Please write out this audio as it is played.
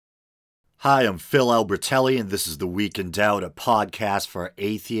Hi, I'm Phil Albertelli, and this is The Week in Doubt, a podcast for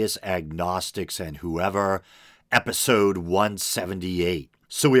atheists, agnostics, and whoever, episode 178.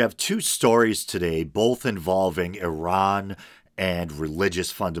 So we have two stories today, both involving Iran and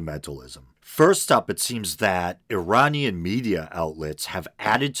religious fundamentalism. First up, it seems that Iranian media outlets have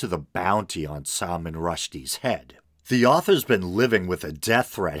added to the bounty on Salman Rushdie's head. The author's been living with a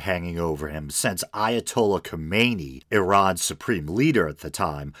death threat hanging over him since Ayatollah Khomeini, Iran's supreme leader at the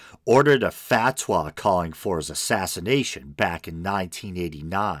time, ordered a fatwa calling for his assassination back in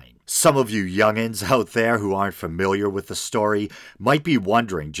 1989. Some of you youngins out there who aren't familiar with the story might be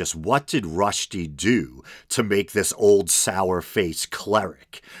wondering just what did Rushdie do to make this old sour-faced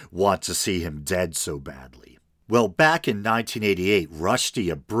cleric want to see him dead so badly? Well, back in 1988, Rushdie,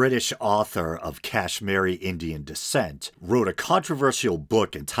 a British author of Kashmiri Indian descent, wrote a controversial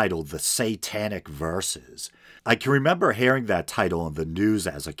book entitled The Satanic Verses. I can remember hearing that title in the news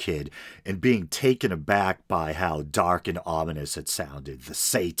as a kid and being taken aback by how dark and ominous it sounded, the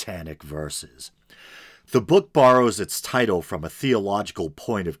Satanic Verses. The book borrows its title from a theological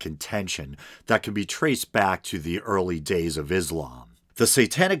point of contention that can be traced back to the early days of Islam. The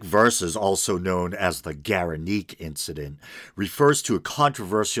Satanic Verses, also known as the Garanik incident, refers to a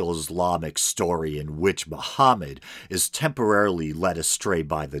controversial Islamic story in which Muhammad is temporarily led astray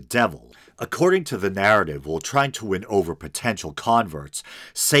by the devil. According to the narrative, while trying to win over potential converts,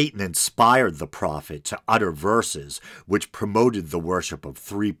 Satan inspired the prophet to utter verses which promoted the worship of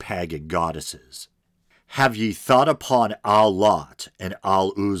three pagan goddesses. Have ye thought upon Al-Lat and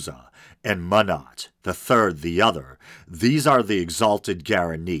Al-Uzza, and Manat, the third the other? These are the exalted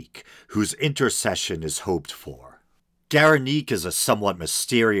Garanik, whose intercession is hoped for. Garanik is a somewhat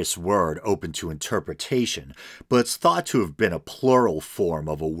mysterious word open to interpretation, but it's thought to have been a plural form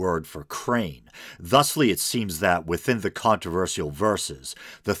of a word for crane. Thusly, it seems that within the controversial verses,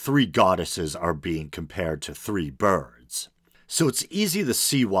 the three goddesses are being compared to three birds. So it's easy to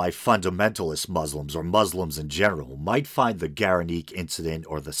see why fundamentalist Muslims, or Muslims in general, might find the Garanik incident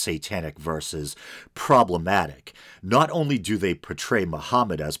or the Satanic Verses problematic. Not only do they portray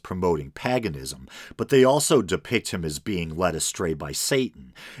Muhammad as promoting paganism, but they also depict him as being led astray by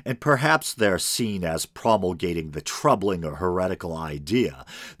Satan, and perhaps they're seen as promulgating the troubling or heretical idea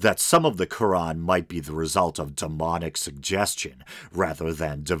that some of the Quran might be the result of demonic suggestion rather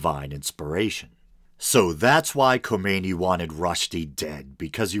than divine inspiration. So that's why Khomeini wanted Rushdie dead,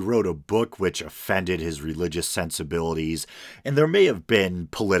 because he wrote a book which offended his religious sensibilities, and there may have been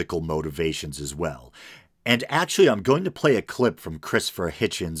political motivations as well. And actually, I'm going to play a clip from Christopher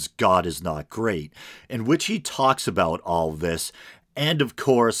Hitchens' God is Not Great, in which he talks about all this, and of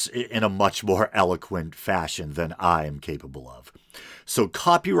course, in a much more eloquent fashion than I am capable of. So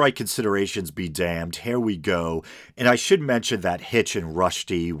copyright considerations be damned, here we go, and I should mention that Hitch and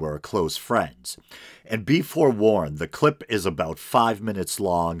Rushdie were close friends. And be forewarned, the clip is about 5 minutes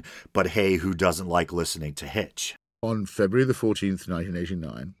long, but hey, who doesn't like listening to Hitch? On February the 14th,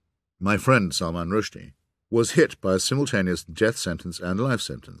 1989, my friend Salman Rushdie was hit by a simultaneous death sentence and life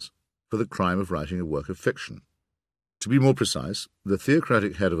sentence for the crime of writing a work of fiction. To be more precise, the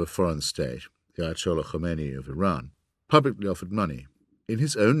theocratic head of a foreign state, the Ayatollah Khomeini of Iran, publicly offered money, in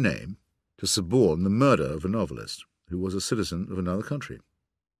his own name, to suborn the murder of a novelist who was a citizen of another country.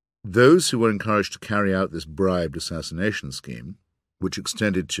 Those who were encouraged to carry out this bribed assassination scheme, which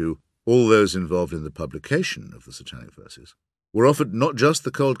extended to all those involved in the publication of the Satanic Verses, were offered not just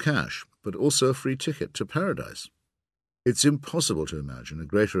the cold cash, but also a free ticket to paradise. It's impossible to imagine a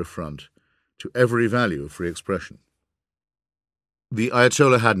greater affront to every value of free expression. The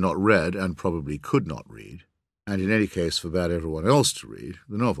Ayatollah had not read, and probably could not read, and in any case forbade everyone else to read,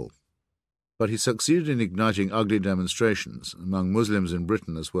 the novel. But he succeeded in igniting ugly demonstrations among Muslims in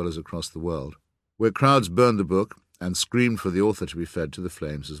Britain as well as across the world, where crowds burned the book and screamed for the author to be fed to the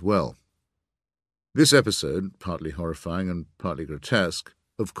flames as well. This episode, partly horrifying and partly grotesque,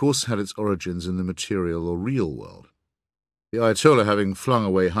 of course had its origins in the material or real world. The Ayatollah, having flung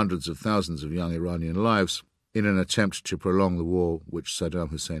away hundreds of thousands of young Iranian lives in an attempt to prolong the war which Saddam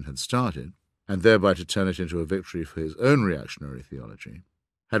Hussein had started, and thereby to turn it into a victory for his own reactionary theology,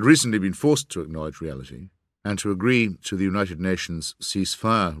 had recently been forced to acknowledge reality and to agree to the United Nations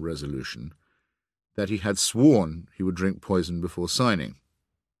ceasefire resolution that he had sworn he would drink poison before signing.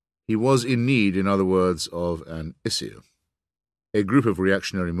 He was in need, in other words, of an issue. A group of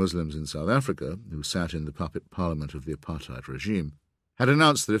reactionary Muslims in South Africa, who sat in the puppet parliament of the apartheid regime, had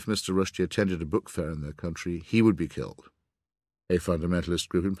announced that if Mr. Rushdie attended a book fair in their country, he would be killed. A fundamentalist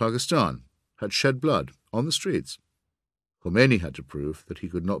group in Pakistan had shed blood on the streets. Khomeini had to prove that he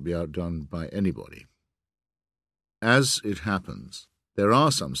could not be outdone by anybody. As it happens, There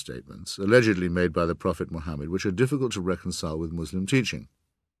are some statements, allegedly made by the Prophet Muhammad, which are difficult to reconcile with Muslim teaching.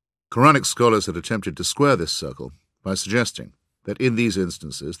 Quranic scholars had attempted to square this circle by suggesting that in these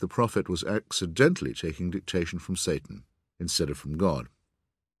instances the Prophet was accidentally taking dictation from Satan instead of from God.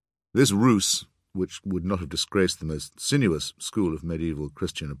 This ruse, which would not have disgraced the most sinuous school of medieval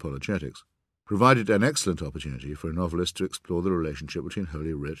Christian apologetics, provided an excellent opportunity for a novelist to explore the relationship between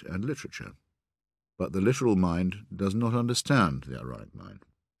Holy Writ and literature. But the literal mind does not understand the ironic mind,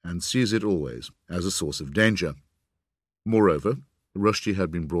 and sees it always as a source of danger. Moreover, Rushdie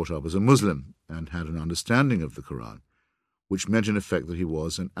had been brought up as a Muslim and had an understanding of the Quran, which meant in effect that he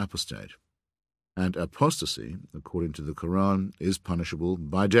was an apostate. And apostasy, according to the Quran, is punishable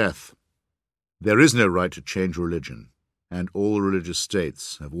by death. There is no right to change religion, and all religious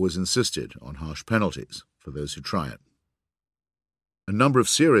states have always insisted on harsh penalties for those who try it. A number of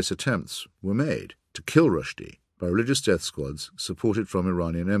serious attempts were made to kill Rushdie by religious death squads supported from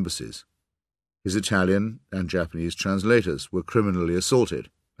Iranian embassies. His Italian and Japanese translators were criminally assaulted,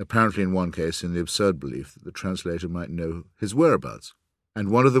 apparently in one case in the absurd belief that the translator might know his whereabouts, and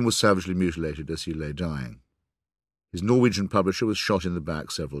one of them was savagely mutilated as he lay dying. His Norwegian publisher was shot in the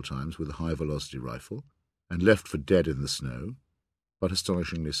back several times with a high-velocity rifle and left for dead in the snow, but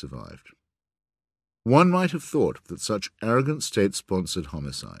astonishingly survived. One might have thought that such arrogant state-sponsored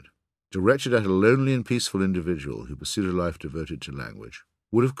homicide, directed at a lonely and peaceful individual who pursued a life devoted to language,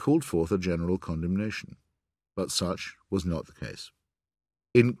 would have called forth a general condemnation, but such was not the case.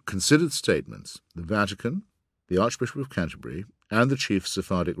 In considered statements, the Vatican, the Archbishop of Canterbury, and the chief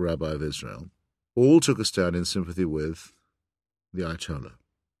Sephardic rabbi of Israel all took a stand in sympathy with the Ayatollah.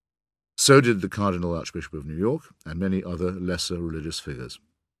 So did the Cardinal Archbishop of New York and many other lesser religious figures.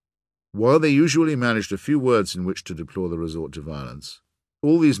 While they usually managed a few words in which to deplore the resort to violence,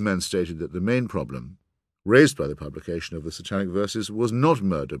 all these men stated that the main problem, raised by the publication of the Satanic Verses, was not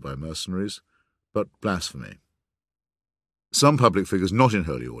murder by mercenaries, but blasphemy. Some public figures not in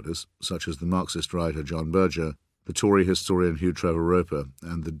holy orders, such as the Marxist writer John Berger, the Tory historian Hugh Trevor Roper,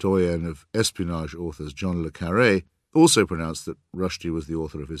 and the doyen of espionage authors John le Carré, also pronounced that Rushdie was the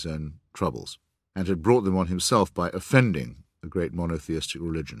author of his own troubles, and had brought them on himself by offending a great monotheistic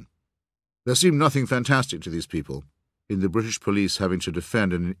religion. There seemed nothing fantastic to these people in the British police having to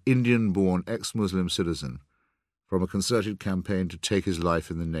defend an Indian-born ex-Muslim citizen from a concerted campaign to take his life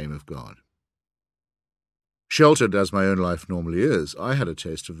in the name of God. Sheltered as my own life normally is, I had a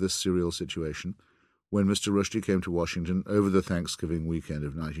taste of this surreal situation when Mr. Rushdie came to Washington over the Thanksgiving weekend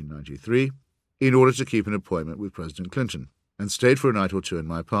of 1993 in order to keep an appointment with President Clinton, and stayed for a night or two in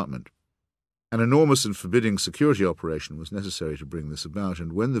my apartment. An enormous and forbidding security operation was necessary to bring this about,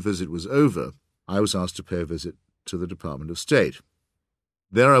 and when the visit was over, I was asked to pay a visit to the Department of State.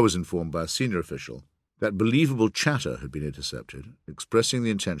 There I was informed by a senior official that believable chatter had been intercepted, expressing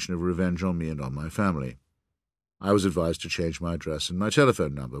the intention of revenge on me and on my family. I was advised to change my address and my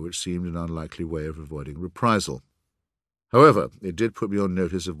telephone number, which seemed an unlikely way of avoiding reprisal. However, it did put me on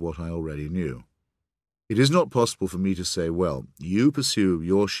notice of what I already knew. It is not possible for me to say, well, you pursue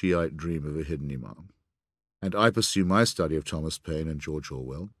your Shiite dream of a hidden imam, and I pursue my study of Thomas Paine and George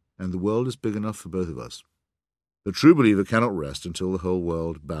Orwell, and the world is big enough for both of us. The true believer cannot rest until the whole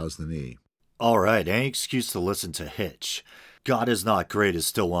world bows the knee. All right, any excuse to listen to Hitch. God is Not Great is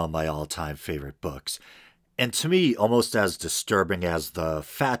still one of my all-time favorite books. And to me, almost as disturbing as the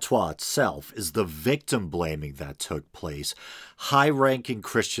fatwa itself is the victim blaming that took place. High-ranking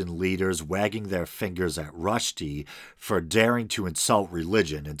Christian leaders wagging their fingers at Rushdie for daring to insult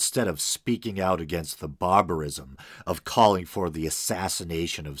religion instead of speaking out against the barbarism of calling for the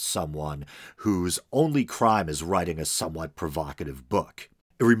assassination of someone whose only crime is writing a somewhat provocative book.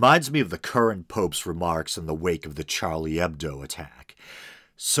 It reminds me of the current Pope's remarks in the wake of the Charlie Hebdo attack.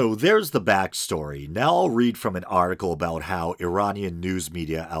 So there's the backstory. Now I'll read from an article about how Iranian news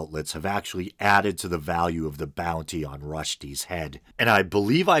media outlets have actually added to the value of the bounty on Rushdie's head. And I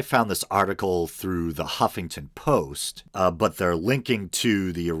believe I found this article through the Huffington Post, but they're linking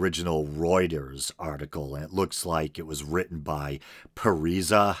to the original Reuters article, and it looks like it was written by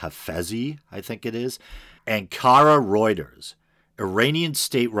Pariza Hafezi, I think it is, and Kara Reuters. Iranian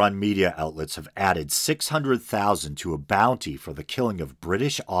state-run media outlets have added $600,000 to a bounty for the killing of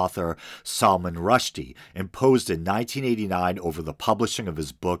British author Salman Rushdie, imposed in 1989 over the publishing of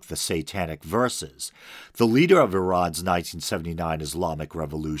his book The Satanic Verses. The leader of Iran's 1979 Islamic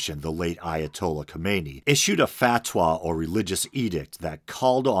Revolution, the late Ayatollah Khomeini, issued a fatwa or religious edict that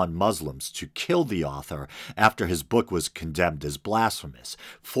called on Muslims to kill the author after his book was condemned as blasphemous,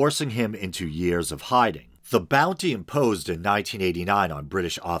 forcing him into years of hiding. The bounty imposed in 1989 on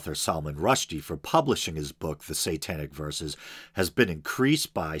British author Salman Rushdie for publishing his book, The Satanic Verses, has been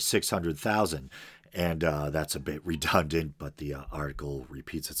increased by 600,000. And that's a bit redundant, but the article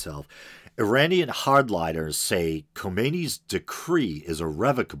repeats itself. Iranian hardliners say Khomeini's decree is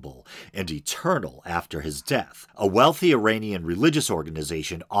irrevocable and eternal after his death. A wealthy Iranian religious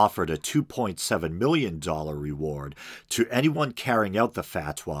organization offered a $2.7 million reward to anyone carrying out the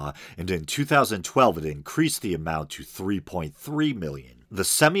fatwa, and in 2012 it increased the amount to $3.3 million. The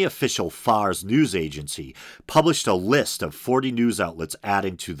semi-official Fars news agency published a list of 40 news outlets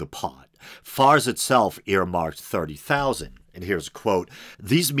adding to the pot. Fars itself earmarked 30,000. And here's a quote,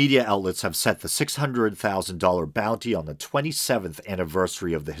 "These media outlets have set the $600,000 bounty on the 27th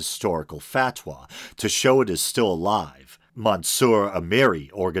anniversary of the historical fatwa to show it is still alive." Mansour Amiri,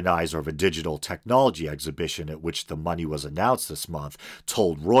 organizer of a digital technology exhibition at which the money was announced this month,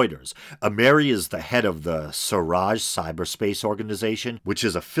 told Reuters. Amiri is the head of the Siraj cyberspace organization, which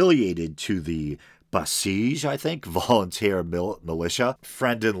is affiliated to the Basij, I think, volunteer militia.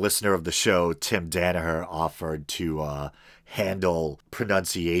 Friend and listener of the show, Tim Danaher, offered to handle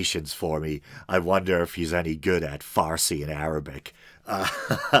pronunciations for me. I wonder if he's any good at Farsi and Arabic.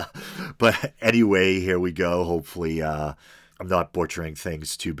 But anyway, here we go. Hopefully, I'm not butchering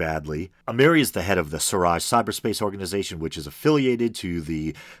things too badly. Amiri is the head of the Siraj cyberspace organization, which is affiliated to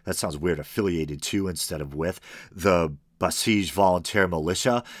that sounds weird, affiliated to instead of with, the Basij volunteer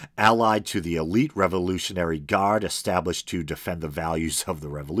militia, allied to the elite Revolutionary Guard established to defend the values of the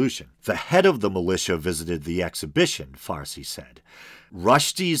revolution. The head of the militia visited the exhibition, Farsi said.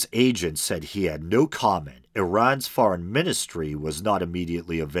 Rushdie's agent said he had no comment. Iran's foreign ministry was not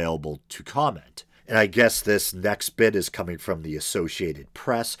immediately available to comment. And I guess this next bit is coming from the Associated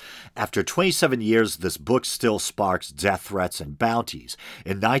Press. After 27 years, this book still sparks death threats and bounties.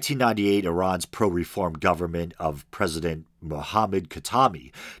 In 1998, Iran's pro-reform government of President Mohammad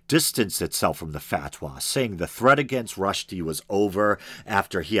Khatami distanced itself from the fatwa, saying the threat against Rushdie was over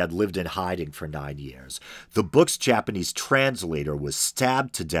after he had lived in hiding for 9 years. The book's Japanese translator was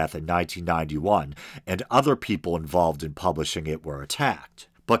stabbed to death in 1991, and other people involved in publishing it were attacked.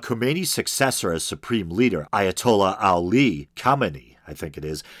 But Khomeini's successor as supreme leader, Ayatollah Ali Khamenei, I think it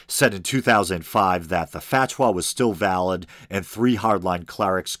is, said in 2005 that the fatwa was still valid, and 3 hardline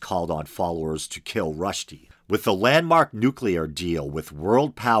clerics called on followers to kill Rushdie. With the landmark nuclear deal with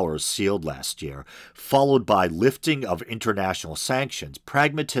world powers sealed last year, followed by lifting of international sanctions,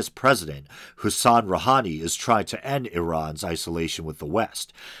 pragmatist President Hassan Rouhani is trying to end Iran's isolation with the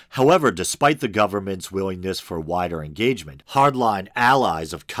West. However, despite the government's willingness for wider engagement, hardline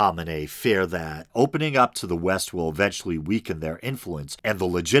allies of Khamenei fear that opening up to the West will eventually weaken their influence and the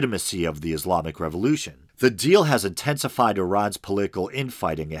legitimacy of the Islamic Revolution. The deal has intensified Iran's political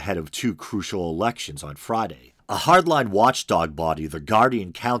infighting ahead of 2 crucial elections on Friday. A hardline watchdog body, the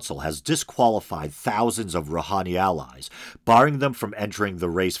Guardian Council, has disqualified thousands of Rouhani allies, barring them from entering the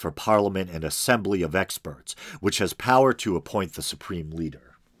race for parliament and assembly of experts, which has power to appoint the supreme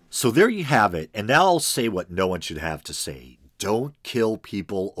leader. So there you have it, and now I'll say what no one should have to say. Don't kill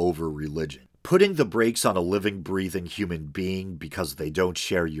people over religion. Putting the brakes on a living, breathing human being because they don't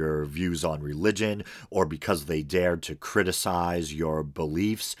share your views on religion or because they dared to criticize your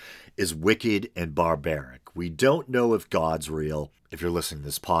beliefs is wicked and barbaric. We don't know if God's real. If you're listening to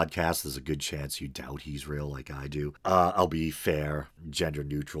this podcast, there's a good chance you doubt he's real like I do. I'll be fair, gender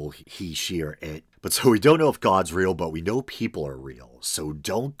neutral, he, she, or it. But so we don't know if God's real, but we know people are real. So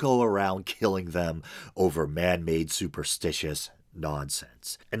don't go around killing them over man-made superstitious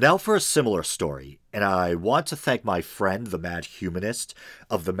nonsense. And now for a similar story, and I want to thank my friend, the Mad Humanist,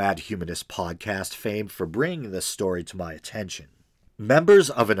 of the Mad Humanist podcast fame for bringing this story to my attention. Members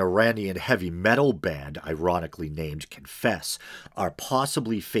of an Iranian heavy metal band, ironically named Confess, are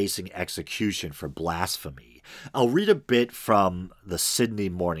possibly facing execution for blasphemy. I'll read a bit from the Sydney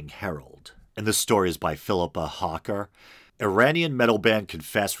Morning Herald, and this story is by Philippa Hawker. Iranian metal band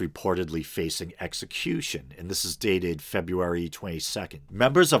Confess reportedly facing execution, and this is dated February 22nd.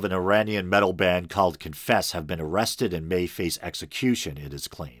 Members of an Iranian metal band called Confess have been arrested and may face execution, it is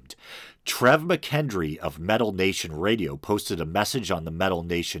claimed. Trev McKendry of Metal Nation Radio posted a message on the Metal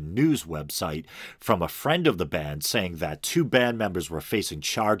Nation news website from a friend of the band saying that 2 band members were facing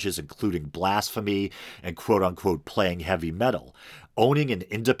charges including blasphemy and quote-unquote playing heavy metal, owning an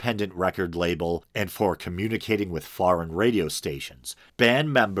independent record label, and for communicating with foreign radio stations.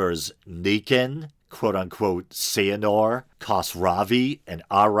 Band members Nikin, quote-unquote, cyanur, Khosravi, and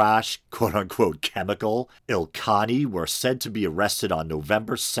Arash, quote-unquote, chemical, Ilkhani were said to be arrested on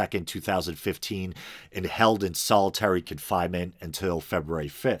November 2nd, 2015, and held in solitary confinement until February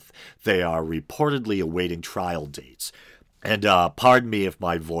 5th. They are reportedly awaiting trial dates. And pardon me if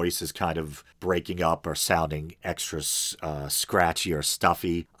my voice is kind of breaking up or sounding extra scratchy or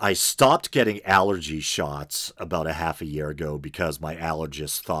stuffy. I stopped getting allergy shots about a half a year ago because my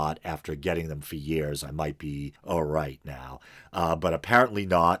allergist thought after getting them for years I might be all right now. But apparently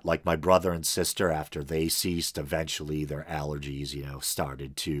not. Like my brother and sister, after they ceased, eventually their allergies,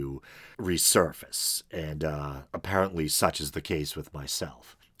 started to resurface. And apparently such is the case with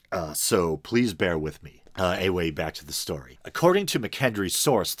myself. So please bear with me. Anyway, back to the story. According to McHenry's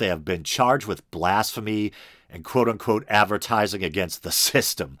source, they have been charged with blasphemy and quote-unquote advertising against the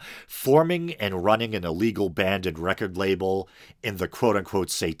system, forming and running an illegal band and record label in the quote-unquote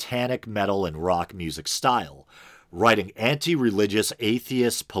satanic metal and rock music style, writing anti-religious,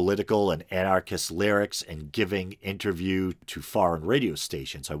 atheist, political, and anarchist lyrics and giving interview to foreign radio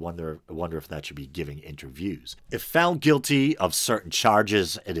stations. I wonder if that should be giving interviews. If found guilty of certain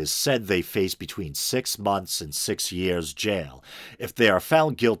charges, it is said they face between 6 months and 6 years jail. If they are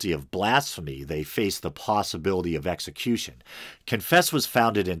found guilty of blasphemy, they face the possibility of execution. Confess was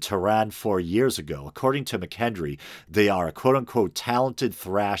founded in Tehran 4 years ago. According to McHenry, they are a quote-unquote talented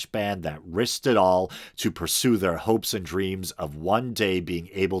thrash band that risked it all to pursue their hopes and dreams of one day being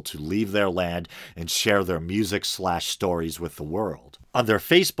able to leave their land and share their music/stories with the world. On their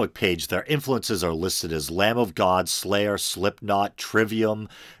Facebook page, their influences are listed as Lamb of God, Slayer, Slipknot, Trivium,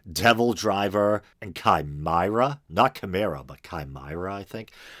 Devil Driver, and Chimera. Not Chimera, but Chimera, I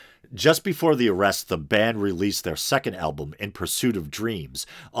think. Just before the arrest, the band released their second album, In Pursuit of Dreams,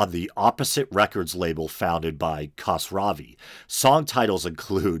 on the Opposite Records label founded by Khosravi. Song titles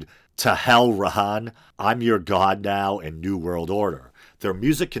include To Hell Rahan, I'm Your God Now, and New World Order. Their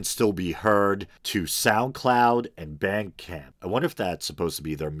music can still be heard to SoundCloud and Bandcamp. I wonder if that's supposed to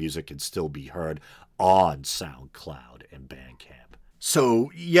be their music can still be heard on SoundCloud and Bandcamp. So,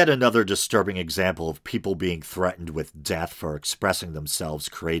 yet another disturbing example of people being threatened with death for expressing themselves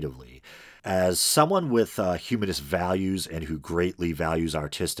creatively. As someone with humanist values and who greatly values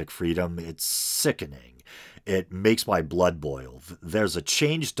artistic freedom, it's sickening. It makes my blood boil. There's a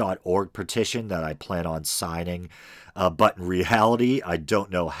change.org petition that I plan on signing, but in reality, I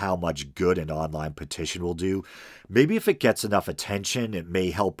don't know how much good an online petition will do. Maybe if it gets enough attention, it may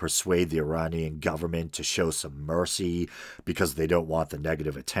help persuade the Iranian government to show some mercy because they don't want the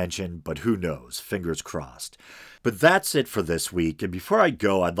negative attention, but who knows? Fingers crossed. But that's it for this week, and before I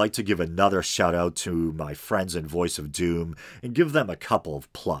go, I'd like to give another shout out to my friends in Voice of Doom and give them a couple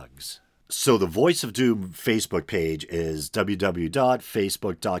of plugs. So the Voice of Doom Facebook page is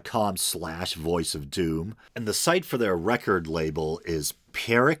www.facebook.com/Voice of Doom, and the site for their record label is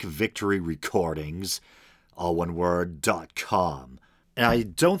Pyrrhic Victory Recordings, all one word, .com. And I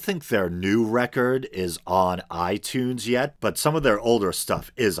don't think their new record is on iTunes yet, but some of their older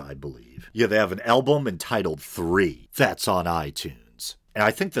stuff is, I believe. Yeah, they have an album entitled 3. That's on iTunes. And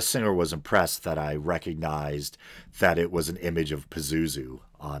I think the singer was impressed that I recognized that it was an image of Pazuzu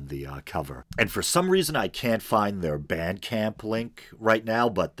on the cover. And for some reason, I can't find their Bandcamp link right now,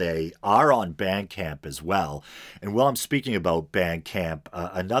 but they are on Bandcamp as well. And while I'm speaking about Bandcamp,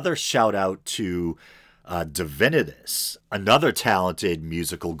 another shout out to Divinitas, another talented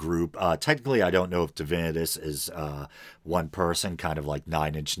musical group. Technically, I don't know if Divinitas is one person, kind of like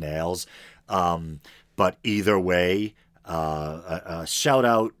Nine Inch Nails. But either way, a shout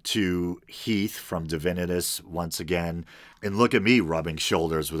out to Heath from Divinitas once again. And look at me rubbing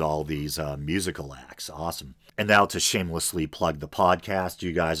shoulders with all these musical acts. Awesome. And now to shamelessly plug the podcast.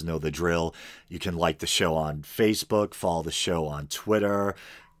 You guys know the drill. You can like the show on Facebook, follow the show on Twitter,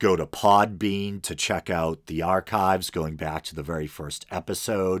 go to Podbean to check out the archives going back to the very first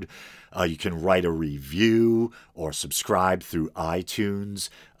episode. You can write a review or subscribe through iTunes.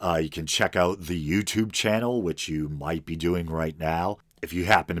 You can check out the YouTube channel, which you might be doing right now, if you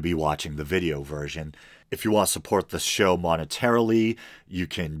happen to be watching the video version. If you want to support the show monetarily, you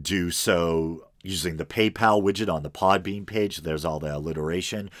can do so using the PayPal widget on the Podbean page. There's all the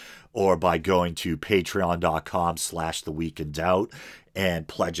alliteration. Or by going to patreon.com/theweekindoubt and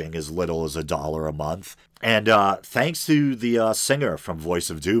pledging as little as $1 a month. And thanks to the singer from Voice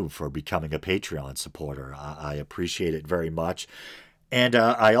of Doom for becoming a Patreon supporter. I appreciate it very much. And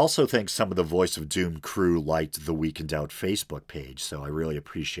I also think some of the Voice of Doom crew liked the Week in Doubt Facebook page, so I really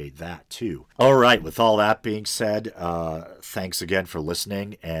appreciate that too. All right, with all that being said, thanks again for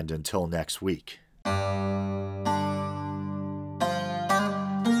listening, and until next week.